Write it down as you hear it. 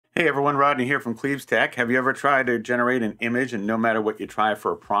Hey everyone, Rodney here from Cleves Tech. Have you ever tried to generate an image and no matter what you try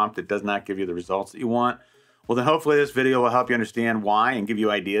for a prompt, it does not give you the results that you want? Well, then hopefully this video will help you understand why and give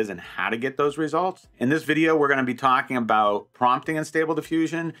you ideas on how to get those results. In this video, we're going to be talking about prompting in Stable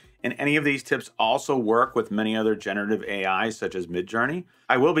Diffusion, and any of these tips also work with many other generative AIs such as Midjourney.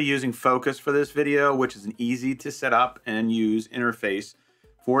 I will be using Fooocus for this video, which is an easy to set up and use interface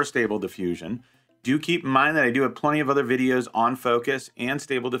for Stable Diffusion. Do keep in mind that I do have plenty of other videos on Fooocus and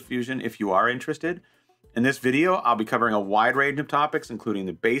Stable Diffusion if you are interested. In this video, I'll be covering a wide range of topics, including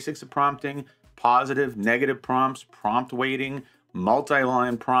the basics of prompting, positive, negative prompts, prompt weighting,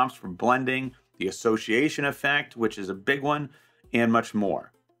 multi-line prompts for blending, the association effect, which is a big one, and much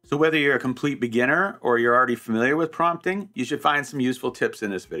more. So whether you're a complete beginner or you're already familiar with prompting, you should find some useful tips in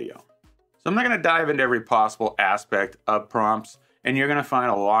this video. So I'm not going to dive into every possible aspect of prompts, and you're going to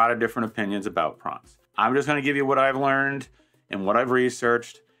find a lot of different opinions about prompts. I'm just going to give you what I've learned and what I've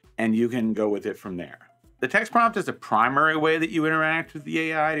researched, and you can go with it from there. The text prompt is the primary way that you interact with the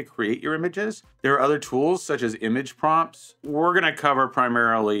AI to create your images. There are other tools such as image prompts. We're going to cover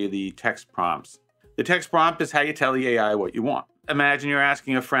primarily the text prompts. The text prompt is how you tell the AI what you want. Imagine you're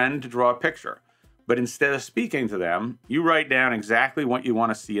asking a friend to draw a picture, but instead of speaking to them, you write down exactly what you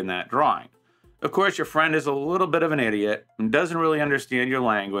want to see in that drawing. Of course, your friend is a little bit of an idiot and doesn't really understand your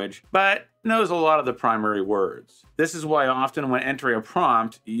language, but knows a lot of the primary words. This is why often when entering a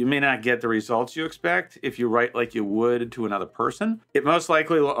prompt, you may not get the results you expect if you write like you would to another person. It most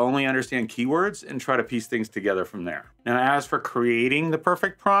likely will only understand keywords and try to piece things together from there. Now, as for creating the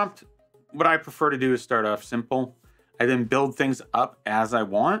perfect prompt, what I prefer to do is start off simple. I then build things up as I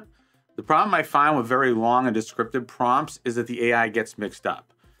want. The problem I find with very long and descriptive prompts is that the AI gets mixed up.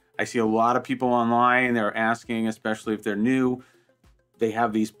 I see a lot of people online, they're asking, especially if they're new, they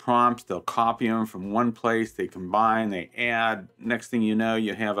have these prompts, they'll copy them from one place, they combine, they add. Next thing you know,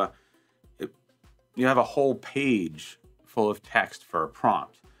 you have a whole page full of text for a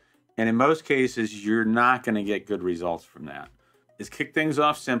prompt. And in most cases, you're not going to get good results from that. Just kick things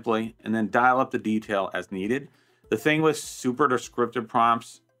off simply and then dial up the detail as needed. The thing with super descriptive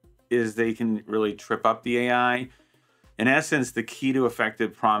prompts is they can really trip up the AI. In essence, the key to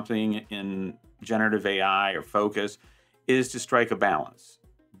effective prompting in generative AI or Fooocus is to strike a balance.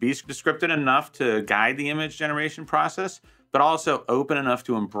 Be descriptive enough to guide the image generation process, but also open enough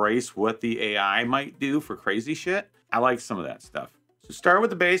to embrace what the AI might do for crazy shit. I like some of that stuff. So start with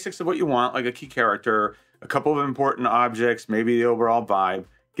the basics of what you want, like a key character, a couple of important objects, maybe the overall vibe.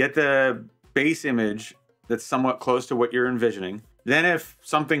 Get the base image that's somewhat close to what you're envisioning. Then if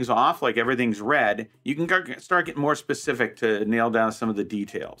something's off, like everything's red, you can start getting more specific to nail down some of the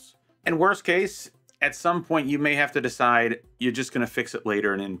details. And worst case, at some point you may have to decide you're just going to fix it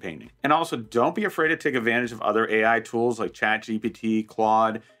later in painting. And also don't be afraid to take advantage of other AI tools like ChatGPT,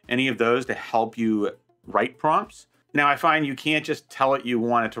 Claude, any of those to help you write prompts. Now I find you can't just tell it you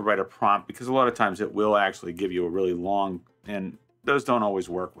want it to write a prompt because a lot of times it will actually give you a really long, and those don't always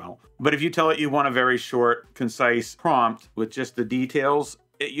work well. But if you tell it you want a very short, concise prompt with just the details,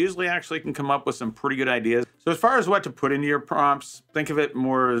 it usually actually can come up with some pretty good ideas. So as far as what to put into your prompts, think of it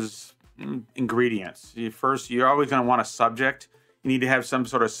more as ingredients. First, you're always going to want a subject. You need to have some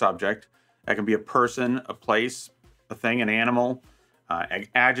sort of subject. That can be a person, a place, a thing, an animal,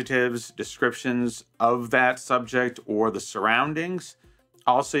 adjectives, descriptions of that subject or the surroundings.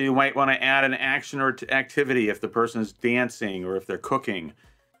 Also, you might want to add an action or activity if the person is dancing or if they're cooking.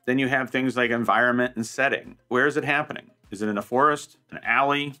 Then you have things like environment and setting. Where is it happening? Is it in a forest, an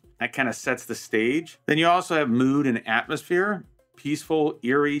alley? That kind of sets the stage. Then you also have mood and atmosphere, peaceful,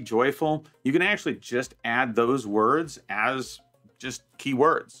 eerie, joyful. You can actually just add those words as just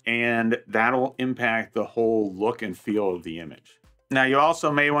keywords, and that'll impact the whole look and feel of the image. Now, you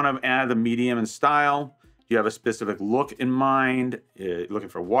also may want to add the medium and style. You have a specific look in mind, looking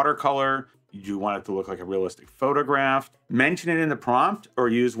for watercolor. You want it to look like a realistic photograph. Mention it in the prompt or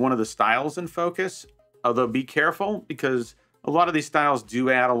use one of the styles in Fooocus. Although be careful because a lot of these styles do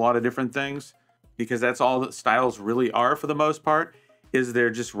add a lot of different things, because that's all that styles really are for the most part, is they're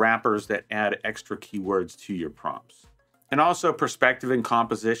just wrappers that add extra keywords to your prompts. And also perspective and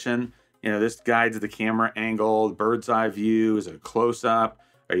composition. You know, this guides the camera angle, bird's eye view, is it a close-up?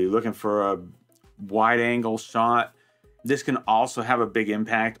 Are you looking for a wide angle shot? This can also have a big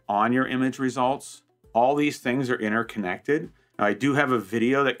impact on your image results. All these things are interconnected. Now, I do have a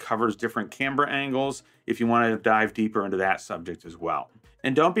video that covers different camera angles if you want to dive deeper into that subject as well.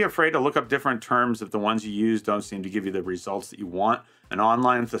 And don't be afraid to look up different terms if the ones you use don't seem to give you the results that you want. An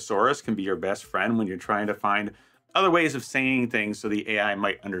online thesaurus can be your best friend when you're trying to find other ways of saying things so the AI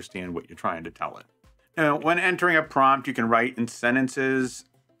might understand what you're trying to tell it. Now, when entering a prompt, you can write in sentences,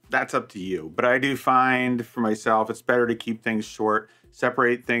 that's up to you. But I do find for myself, it's better to keep things short,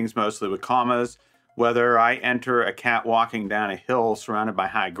 separate things mostly with commas. Whether I enter a cat walking down a hill surrounded by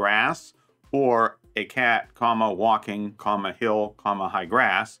high grass or a cat, comma, walking, comma, hill, comma, high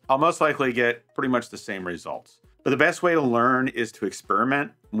grass, I'll most likely get pretty much the same results. But the best way to learn is to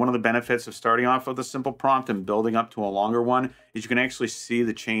experiment. One of the benefits of starting off with a simple prompt and building up to a longer one is you can actually see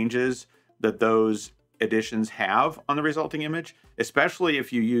the changes that those additions have on the resulting image, especially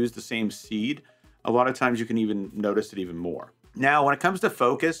if you use the same seed. A lot of times you can even notice it even more. Now, when it comes to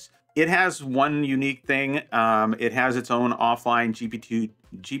focus, it has one unique thing. It has its own offline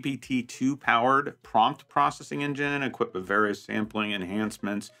GPT-2 powered prompt processing engine equipped with various sampling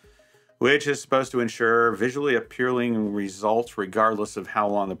enhancements, which is supposed to ensure visually appealing results regardless of how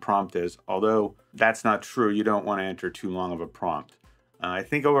long the prompt is. Although that's not true, you don't want to enter too long of a prompt. I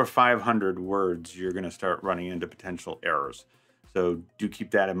think over 500 words, you're going to start running into potential errors. So do keep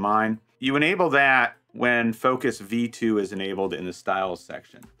that in mind. You enable that when Fooocus V2 is enabled in the styles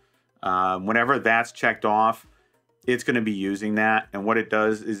section. Whenever that's checked off, it's going to be using that. And what it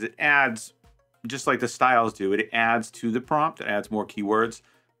does is it adds, just like the styles do, it adds to the prompt, it adds more keywords,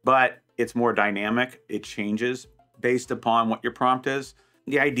 but it's more dynamic. It changes based upon what your prompt is.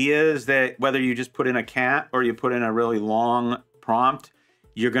 The idea is that whether you just put in a cat or you put in a really long prompt,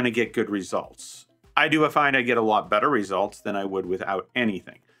 you're going to get good results. I do find I get a lot better results than I would without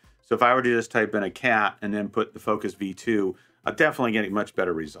anything. So if I were to just type in a cat and then put the Fooocus V2, I'll definitely get much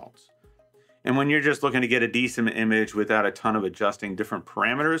better results. And when you're just looking to get a decent image without a ton of adjusting different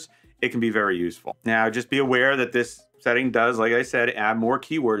parameters, it can be very useful. Now, just be aware that this setting does, like I said, add more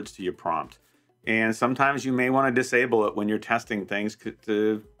keywords to your prompt. And sometimes you may want to disable it when you're testing things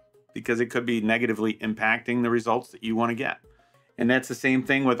because it could be negatively impacting the results that you want to get. And that's the same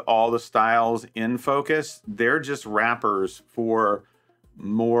thing with all the styles in Fooocus. They're just wrappers for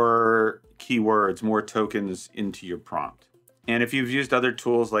more keywords, more tokens into your prompt. And if you've used other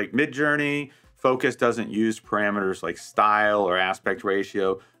tools like Midjourney, Fooocus doesn't use parameters like style or aspect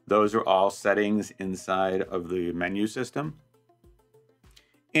ratio. Those are all settings inside of the menu system.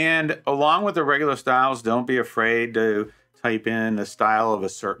 And along with the regular styles, don't be afraid to type in the style of a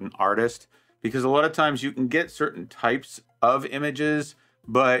certain artist, because a lot of times you can get certain types of images,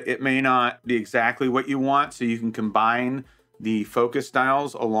 but it may not be exactly what you want. So you can combine the Fooocus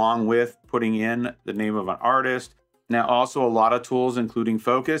styles along with putting in the name of an artist. Now, also a lot of tools, including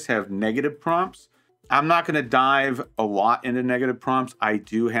Fooocus, have negative prompts. I'm not going to dive a lot into negative prompts. I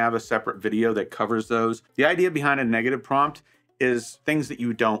do have a separate video that covers those. The idea behind a negative prompt is things that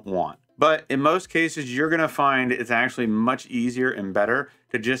you don't want. But in most cases, you're going to find it's actually much easier and better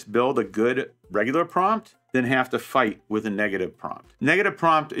to just build a good regular prompt than have to fight with a negative prompt. Negative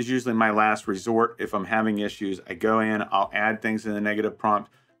prompt is usually my last resort. If I'm having issues, I go in, I'll add things in the negative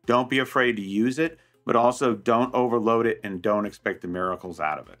prompt. Don't be afraid to use it, but also don't overload it and don't expect the miracles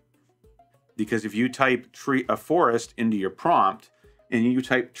out of it. Because if you type a forest into your prompt and you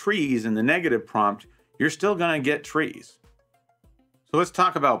type trees in the negative prompt, you're still going to get trees. So let's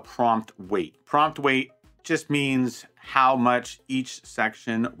talk about prompt weight. Prompt weight just means how much each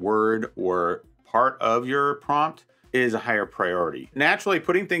section, word, or part of your prompt is a higher priority. Naturally,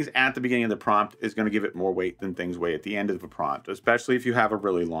 putting things at the beginning of the prompt is going to give it more weight than things weigh at the end of the prompt, especially if you have a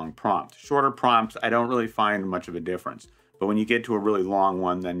really long prompt. Shorter prompts, I don't really find much of a difference. But when you get to a really long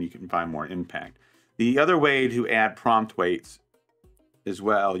one, then you can find more impact. The other way to add prompt weights as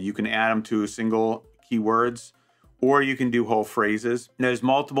well, you can add them to single keywords, or you can do whole phrases. There's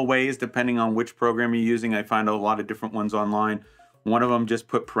multiple ways depending on which program you're using. I find a lot of different ones online. One of them just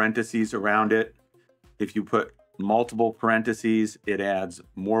put parentheses around it. If you put multiple parentheses, it adds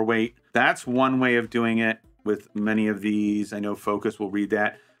more weight. That's one way of doing it with many of these. I know Fooocus will read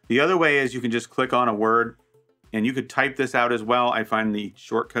that. The other way is you can just click on a word, and you could type this out as well. I find the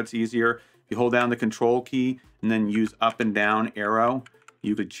shortcuts easier. If you hold down the control key and then use up and down arrow,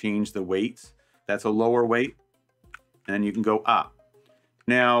 you could change the weights. That's a lower weight. And then you can go up.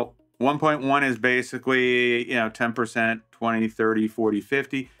 Now, 1.1 is basically, 10%, 20, 30, 40,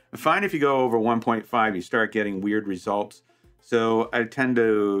 50. I find if you go over 1.5, you start getting weird results. So I tend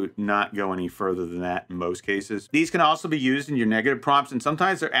to not go any further than that in most cases. These can also be used in your negative prompts, and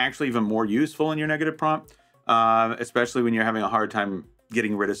sometimes they're actually even more useful in your negative prompt, especially when you're having a hard time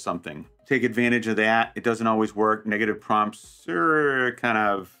getting rid of something. Take advantage of that. It doesn't always work. Negative prompts are kind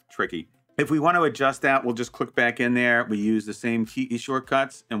of tricky. If we want to adjust that, we'll just click back in there. We use the same key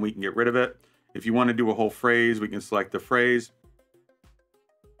shortcuts and we can get rid of it. If you want to do a whole phrase, we can select the phrase.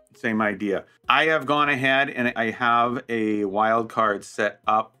 Same idea. I have gone ahead and I have a wildcard set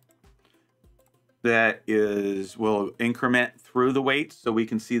up that will increment through the weights so we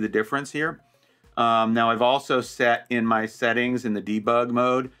can see the difference here. Now I've also set in my settings in the debug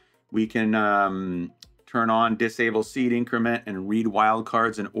mode, we can turn on disable seed increment and read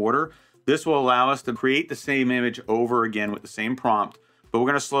wildcards in order. This will allow us to create the same image over again with the same prompt, but we're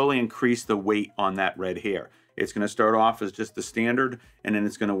going to slowly increase the weight on that red hair. It's going to start off as just the standard, and then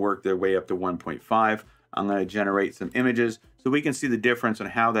it's going to work their way up to 1.5. I'm going to generate some images so we can see the difference on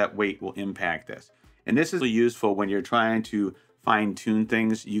how that weight will impact this. And this is really useful when you're trying to fine tune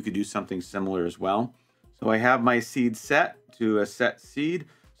things. You could do something similar as well. So I have my seed set to a set seed.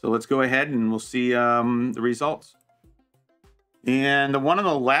 So let's go ahead and we'll see the results. And the one on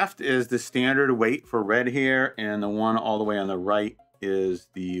the left is the standard weight for red hair, and the one all the way on the right is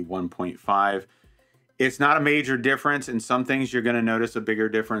the 1.5. It's not a major difference. In some things, you're going to notice a bigger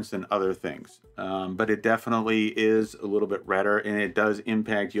difference than other things. But it definitely is a little bit redder, and it does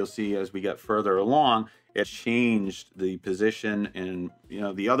impact, you'll see as we get further along, it changed the position, and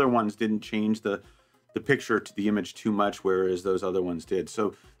the other ones didn't change the picture to the image too much, whereas those other ones did.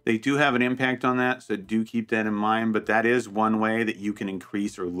 So they do have an impact on that, so do keep that in mind. But that is one way that you can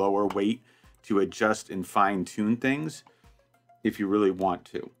increase or lower weight to adjust and fine tune things if you really want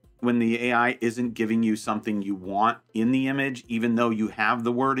to. When the AI isn't giving you something you want in the image, even though you have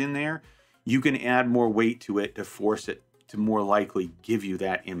the word in there, you can add more weight to it to force it to more likely give you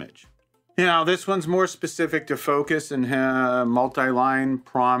that image. Now, this one's more specific to focus and multi-line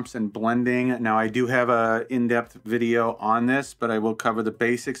prompts and blending. Now, I do have an in-depth video on this, but I will cover the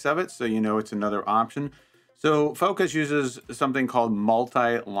basics of it so you know it's another option. So Fooocus uses something called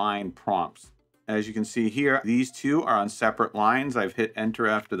multi-line prompts. As you can see here, these two are on separate lines. I've hit enter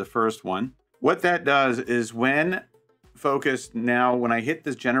after the first one. What that does is when I hit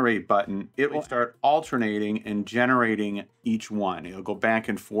this generate button, it will start alternating and generating each one. It'll go back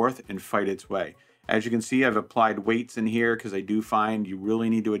and forth and fight its way. As you can see, I've applied weights in here because I do find you really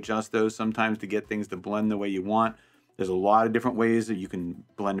need to adjust those sometimes to get things to blend the way you want. There's a lot of different ways that you can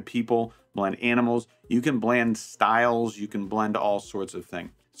blend people, blend animals. You can blend styles. You can blend all sorts of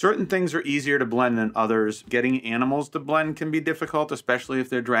things. Certain things are easier to blend than others. Getting animals to blend can be difficult, especially if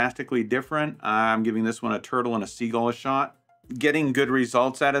they're drastically different. I'm giving this one a turtle and a seagull a shot. Getting good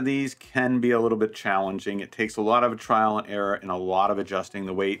results out of these can be a little bit challenging. It takes a lot of trial and error and a lot of adjusting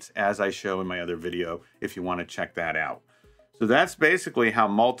the weights, as I show in my other video, if you want to check that out. So that's basically how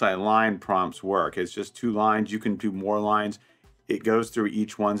multi-line prompts work. It's just 2 lines. You can do more lines. It goes through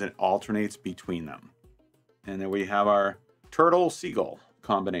each ones and alternates between them. And then we have our turtle-seagull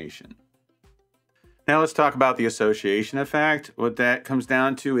combination. Now let's talk about the association effect. What that comes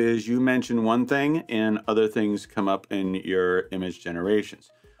down to is you mention one thing and other things come up in your image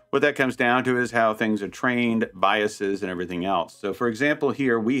generations. What that comes down to is how things are trained, biases, and everything else. So for example,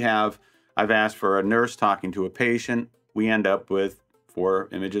 here I've asked for a nurse talking to a patient. We end up with 4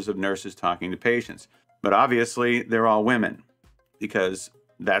 images of nurses talking to patients. But obviously they're all women because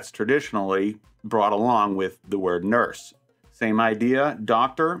that's traditionally brought along with the word nurse. Same idea,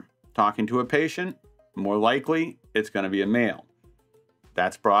 doctor talking to a patient, more likely it's going to be a male.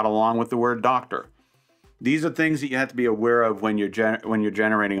 That's brought along with the word doctor. These are things that you have to be aware of when you're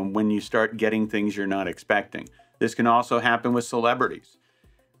generating and when you start getting things you're not expecting. This can also happen with celebrities.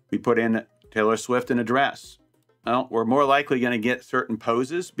 We put in Taylor Swift in a dress. Well, we're more likely going to get certain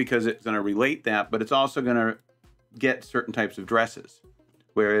poses because it's going to relate that, but it's also going to get certain types of dresses.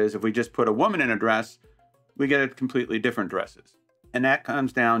 Whereas if we just put a woman in a dress, we get completely different dresses. And that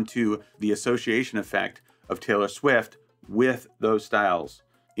comes down to the association effect of Taylor Swift with those styles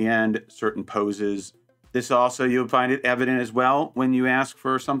and certain poses. This also, you'll find it evident as well when you ask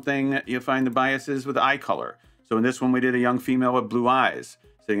for something, you'll find the biases with eye color. So in this one, we did a young female with blue eyes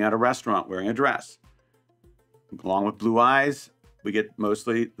sitting at a restaurant wearing a dress. Along with blue eyes, we get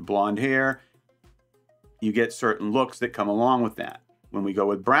mostly the blonde hair. You get certain looks that come along with that. When we go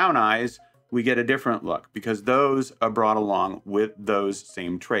with brown eyes, we get a different look because those are brought along with those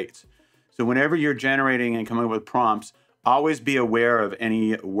same traits. So whenever you're generating and coming up with prompts, always be aware of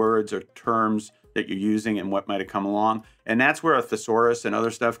any words or terms that you're using and what might have come along. And that's where a thesaurus and other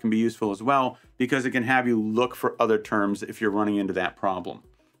stuff can be useful as well, because it can have you look for other terms if you're running into that problem.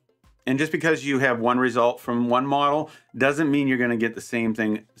 And just because you have one result from one model doesn't mean you're going to get the same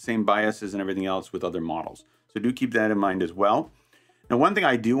thing, same biases and everything else with other models. So do keep that in mind as well. Now, one thing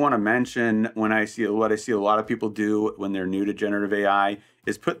I do want to mention when I see a lot of people do when they're new to generative AI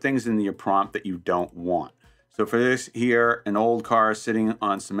is put things in your prompt that you don't want. So for this here, an old car sitting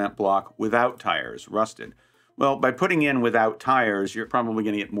on cement block without tires, rusted. Well, by putting in without tires, you're probably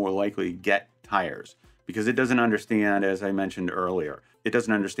going to get more likely to get tires because it doesn't understand, as I mentioned earlier, it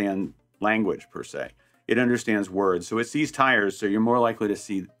doesn't understand language per se. It understands words. So it sees tires, so you're more likely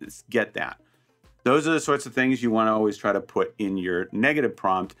to get that. Those are the sorts of things you want to always try to put in your negative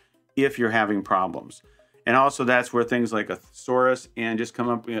prompt if you're having problems. And also that's where things like a thesaurus and just come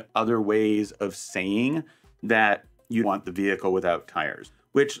up with other ways of saying that you want the vehicle without tires.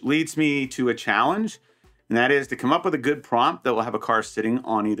 Which leads me to a challenge, and that is to come up with a good prompt that will have a car sitting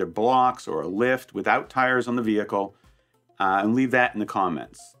on either blocks or a lift without tires on the vehicle, and leave that in the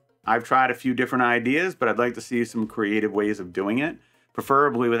comments. I've tried a few different ideas, but I'd like to see some creative ways of doing it,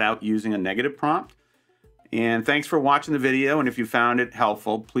 preferably without using a negative prompt. And thanks for watching the video, and if you found it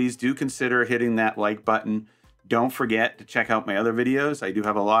helpful, please do consider hitting that like button. Don't forget to check out my other videos. I do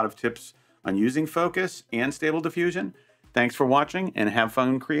have a lot of tips on using Fooocus and Stable Diffusion. Thanks for watching, and have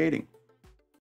fun creating.